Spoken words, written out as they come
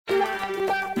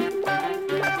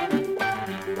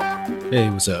Hey,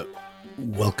 what's up?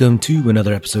 Welcome to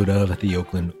another episode of the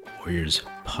Oakland Warriors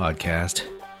podcast.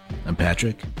 I'm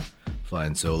Patrick,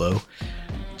 flying solo.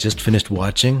 Just finished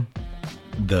watching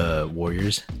the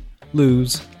Warriors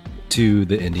lose to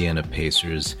the Indiana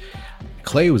Pacers.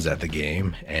 Clay was at the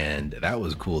game, and that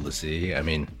was cool to see. I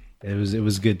mean, it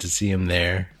was good to see him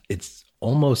there. It's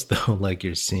almost though like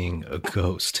you're seeing a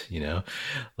ghost, you know?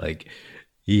 Like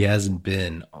he hasn't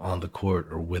been on the court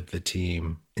or with the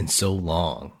team in so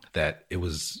long that it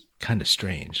was kind of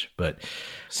strange. But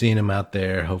seeing him out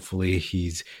there, hopefully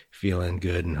he's feeling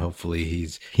good and hopefully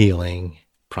he's healing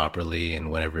properly. And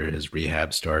whenever his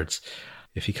rehab starts,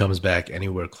 if he comes back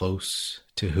anywhere close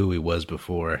to who he was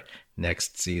before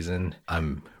next season,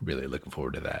 I'm really looking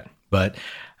forward to that. But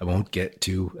I won't get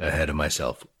too ahead of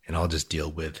myself, and I'll just deal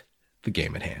with the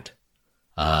game at hand.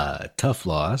 Tough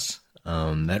loss.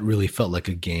 That really felt like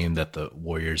a game that the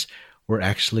Warriors were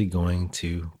actually going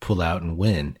to pull out and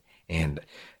win. And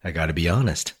I got to be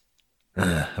honest,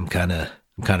 I'm kind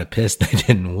of pissed they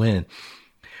didn't win.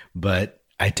 But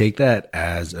I take that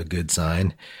as a good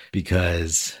sign,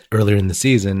 because earlier in the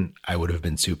season, I would have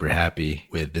been super happy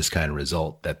with this kind of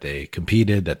result, that they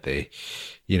competed, that they,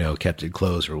 kept it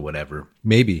close or whatever.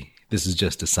 Maybe this is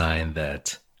just a sign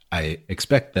that I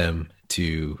expect them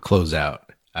to close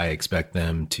out. I expect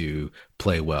them to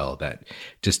play well, that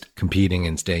just competing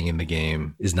and staying in the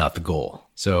game is not the goal.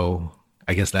 So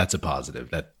I guess that's a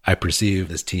positive, that I perceive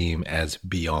this team as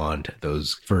beyond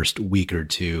those first week or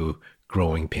two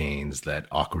growing pains, that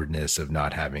awkwardness of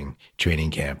not having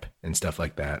training camp and stuff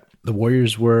like that. The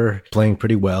Warriors were playing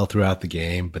pretty well throughout the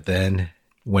game, but then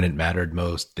when it mattered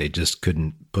most, they just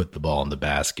couldn't put the ball in the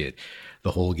basket.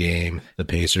 The whole game, the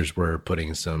Pacers were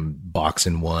putting some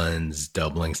box-and-ones,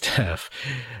 doubling Steph,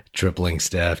 tripling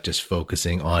Steph, just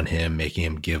focusing on him, making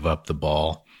him give up the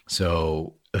ball.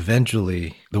 So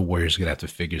eventually, the Warriors are going to have to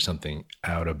figure something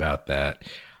out about that.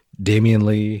 Damian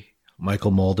Lee,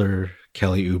 Michael Mulder,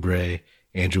 Kelly Oubre,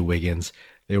 Andrew Wiggins,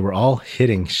 they were all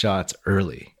hitting shots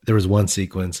early. There was one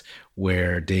sequence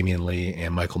where Damian Lee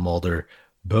and Michael Mulder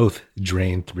both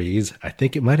drained threes. I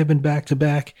think it might have been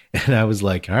back-to-back. And I was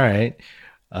like, all right,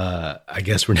 I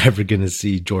guess we're never going to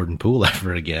see Jordan Poole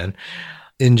ever again.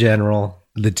 In general,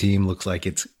 the team looks like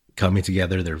it's coming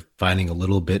together. They're finding a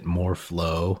little bit more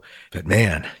flow. But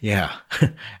man, yeah,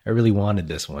 I really wanted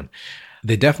this one.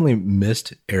 They definitely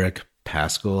missed Eric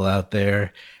Paschall out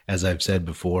there. As I've said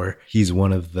before, he's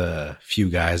one of the few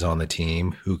guys on the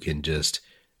team who can just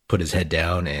put his head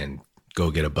down and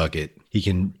go get a bucket. He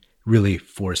can really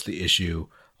force the issue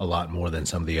a lot more than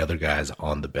some of the other guys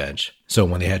on the bench. So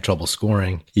when they had trouble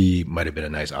scoring, he might have been a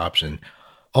nice option.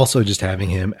 Also, just having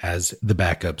him as the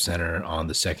backup center on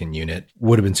the second unit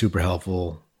would have been super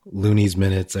helpful. Looney's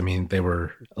minutes, I mean, they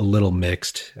were a little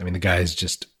mixed. I mean, the guy's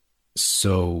just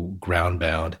so ground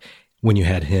bound. When you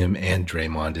had him and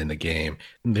Draymond in the game,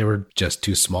 they were just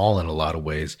too small in a lot of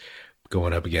ways,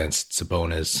 going up against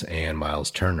Sabonis and Miles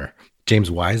Turner.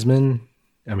 James Wiseman,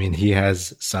 I mean, he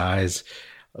has size,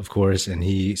 of course, and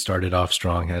he started off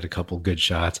strong, had a couple good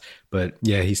shots. But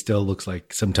yeah, he still looks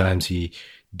like sometimes he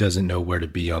doesn't know where to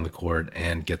be on the court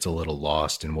and gets a little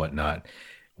lost and whatnot,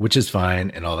 which is fine.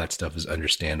 And all that stuff is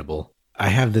understandable. I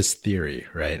have this theory,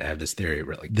 right?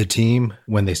 Like the team,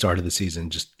 when they started the season,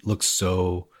 just looks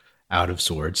so out of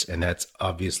sorts. And that's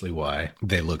obviously why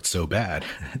they looked so bad.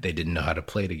 They didn't know how to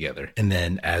play together. And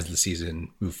then as the season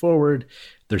moved forward,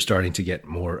 they're starting to get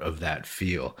more of that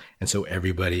feel. And so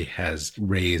everybody has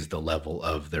raised the level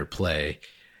of their play,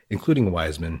 including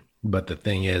Wiseman. But the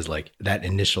thing is, like, that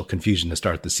initial confusion to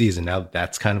start the season, now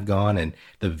that's kind of gone, and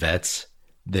the vets,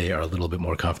 they are a little bit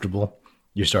more comfortable.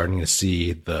 You're starting to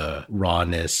see the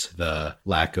rawness, the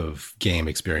lack of game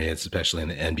experience, especially in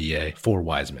the NBA, for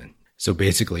Wiseman. So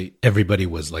basically, everybody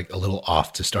was like a little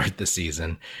off to start the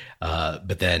season.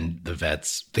 But then the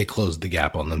vets, they closed the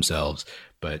gap on themselves.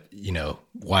 But,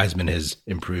 Wiseman has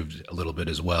improved a little bit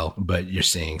as well. But you're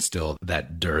seeing still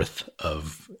that dearth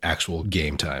of actual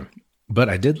game time. But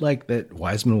I did like that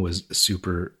Wiseman was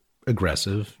super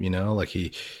aggressive, like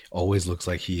he always looks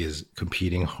like he is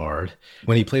competing hard.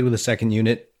 When he played with the second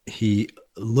unit, he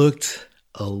looked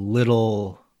a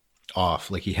little off,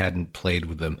 like he hadn't played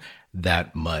with them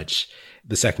that much.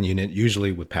 The second unit,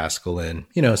 usually with Paschall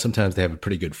in, sometimes they have a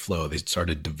pretty good flow. They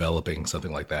started developing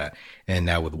something like that. And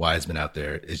now with Wiseman out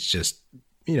there, it's just,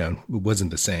 it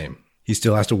wasn't the same. He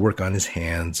still has to work on his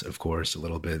hands, of course, a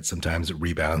little bit. Sometimes the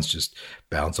rebounds just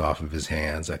bounce off of his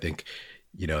hands. I think,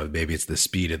 maybe it's the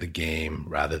speed of the game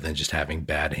rather than just having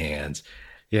bad hands.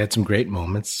 He had some great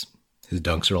moments. His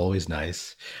dunks are always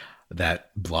nice.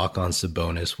 That block on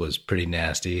Sabonis was pretty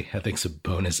nasty. I think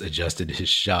Sabonis adjusted his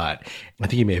shot. I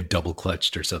think he may have double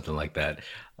clutched or something like that.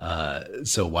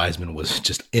 So Wiseman was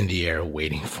just in the air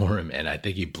waiting for him. And I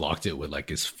think he blocked it with like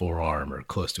his forearm or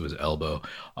close to his elbow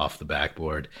off the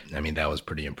backboard. I mean, that was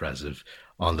pretty impressive.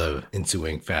 On the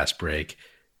ensuing fast break,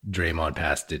 Draymond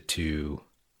passed it to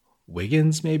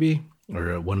Wiggins maybe,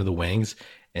 or one of the wings.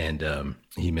 And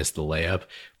he missed the layup,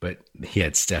 but he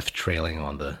had Steph trailing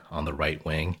on the right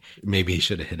wing. Maybe he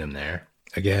should have hit him there.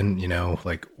 Again,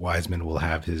 like Wiseman will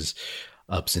have his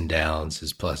ups and downs,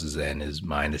 his pluses and his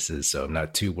minuses, so I'm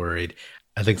not too worried.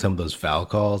 I think some of those foul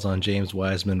calls on James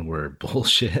Wiseman were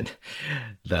bullshit.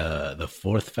 The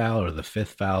fourth foul or the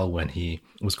fifth foul when he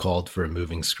was called for a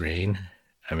moving screen.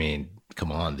 I mean,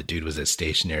 come on, the dude was as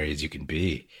stationary as you can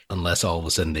be, unless all of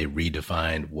a sudden they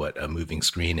redefined what a moving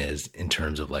screen is in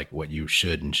terms of like what you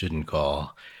should and shouldn't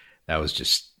call. That was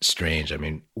just strange. I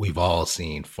mean, we've all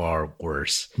seen far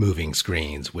worse moving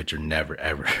screens, which are never,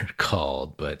 ever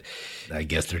called, but I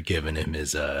guess they're giving him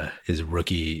his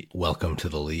rookie welcome to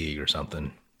the league or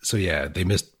something. So yeah, they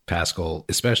missed Paschall,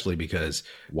 especially because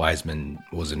Wiseman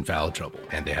was in foul trouble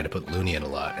and they had to put Looney in a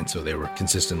lot. And so they were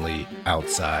consistently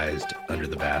outsized under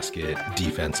the basket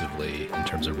defensively in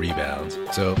terms of rebounds.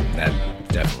 So that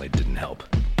definitely didn't help.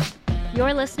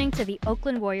 You're listening to the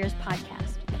Oakland Warriors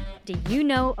podcast. Do you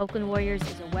know Oakland Warriors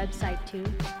is a website too?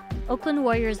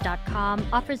 OaklandWarriors.com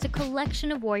offers a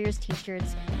collection of Warriors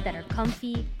t-shirts that are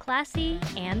comfy, classy,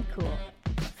 and cool.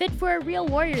 Fit for a real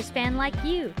Warriors fan like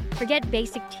you. Forget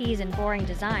basic tees and boring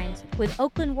designs. With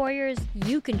Oakland Warriors,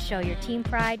 you can show your team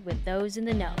pride with those in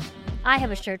the know. I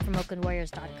have a shirt from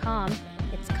OaklandWarriors.com.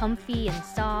 It's comfy and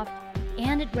soft,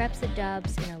 and it reps the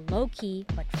Dubs in a low-key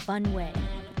but fun way.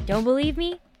 Don't believe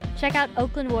me? Check out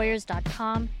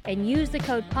OaklandWarriors.com and use the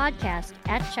code PODCAST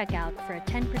at checkout for a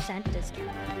 10%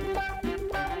 discount.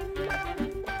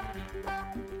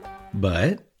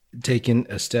 But taking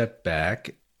a step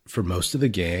back, for most of the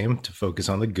game, to focus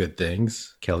on the good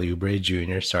things, Kelly Oubre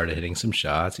Jr. started hitting some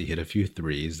shots. He hit a few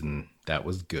threes, and that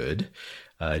was good.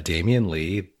 Damian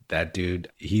Lee, that dude,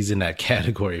 he's in that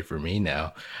category for me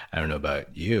now. I don't know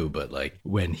about you, but like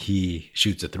when he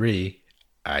shoots a three,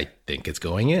 I think it's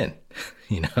going in,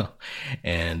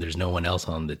 and there's no one else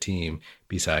on the team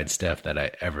besides Steph that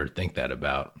I ever think that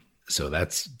about. So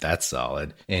that's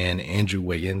solid. And Andrew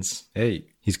Wiggins, hey,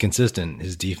 he's consistent.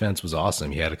 His defense was awesome.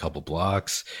 He had a couple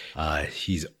blocks.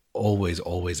 He's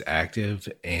always active,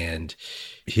 and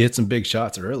he hit some big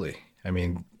shots early. I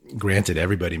mean, granted,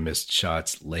 everybody missed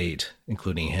shots late,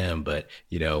 including him. But,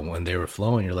 when they were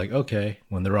flowing, you're like, okay,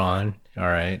 when they're on, all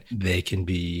right, they can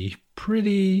be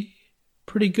pretty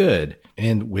good.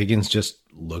 And Wiggins just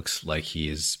looks like he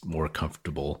is more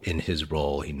comfortable in his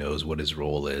role. He knows what his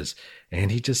role is, and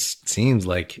he just seems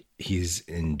like he's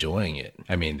enjoying it.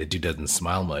 I mean, the dude doesn't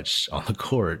smile much on the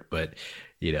court, but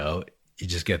you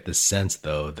just get the sense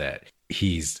though that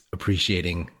he's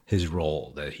appreciating his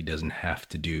role, that he doesn't have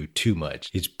to do too much.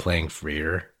 He's playing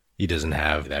freer. He doesn't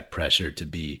have that pressure to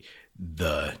be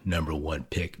the number one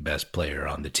pick, best player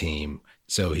on the team.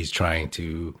 So he's trying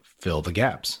to fill the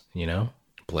gaps,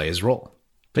 play his role.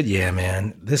 But yeah,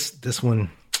 man, this one,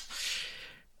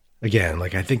 again,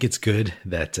 like I think it's good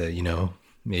that,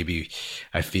 maybe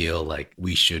I feel like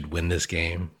we should win this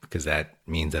game because that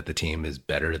means that the team is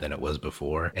better than it was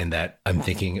before. And that I'm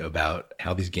thinking about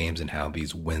how these games and how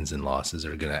these wins and losses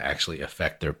are going to actually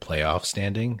affect their playoff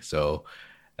standing. So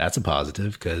that's a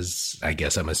positive because I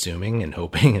guess I'm assuming and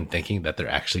hoping and thinking that they're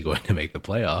actually going to make the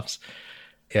playoffs.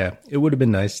 Yeah, it would have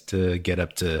been nice to get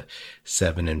up to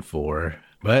 7-4.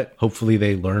 But hopefully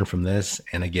they learn from this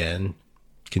and, again,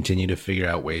 continue to figure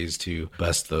out ways to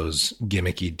bust those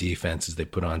gimmicky defenses they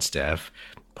put on Steph.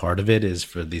 Part of it is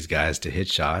for these guys to hit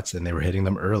shots, and they were hitting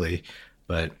them early.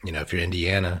 But, if you're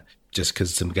Indiana, just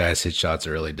because some guys hit shots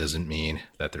early doesn't mean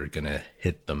that they're going to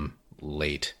hit them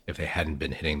late if they hadn't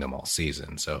been hitting them all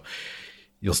season. So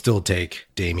you'll still take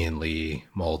Damian Lee,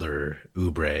 Mulder,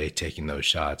 Oubre taking those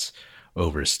shots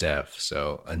over Steph.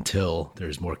 So until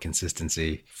there's more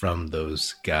consistency from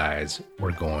those guys,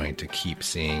 we're going to keep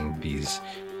seeing these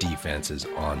defenses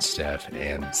on Steph,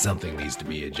 and something needs to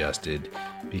be adjusted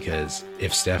because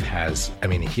if Steph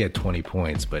he had 20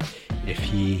 points, but if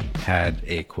he had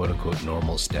a quote unquote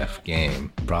normal Steph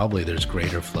game, probably there's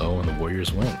greater flow and the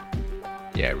Warriors win.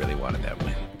 Yeah, I really wanted that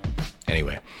win.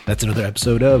 Anyway, that's another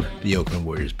episode of the Oakland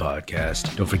Warriors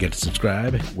podcast. Don't forget to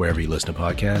subscribe wherever you listen to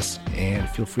podcasts, and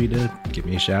feel free to give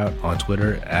me a shout on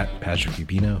Twitter at Patrick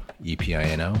Epino,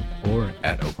 EPINO, or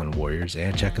at Oakland Warriors,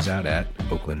 and check us out at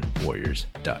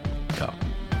oaklandwarriors.com.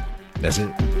 That's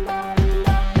it.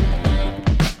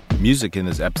 Music in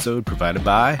this episode provided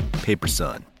by Paper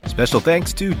Sun. Special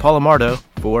thanks to Paul Amardo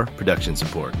for production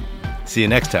support. See you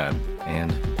next time,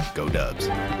 and go Dubs.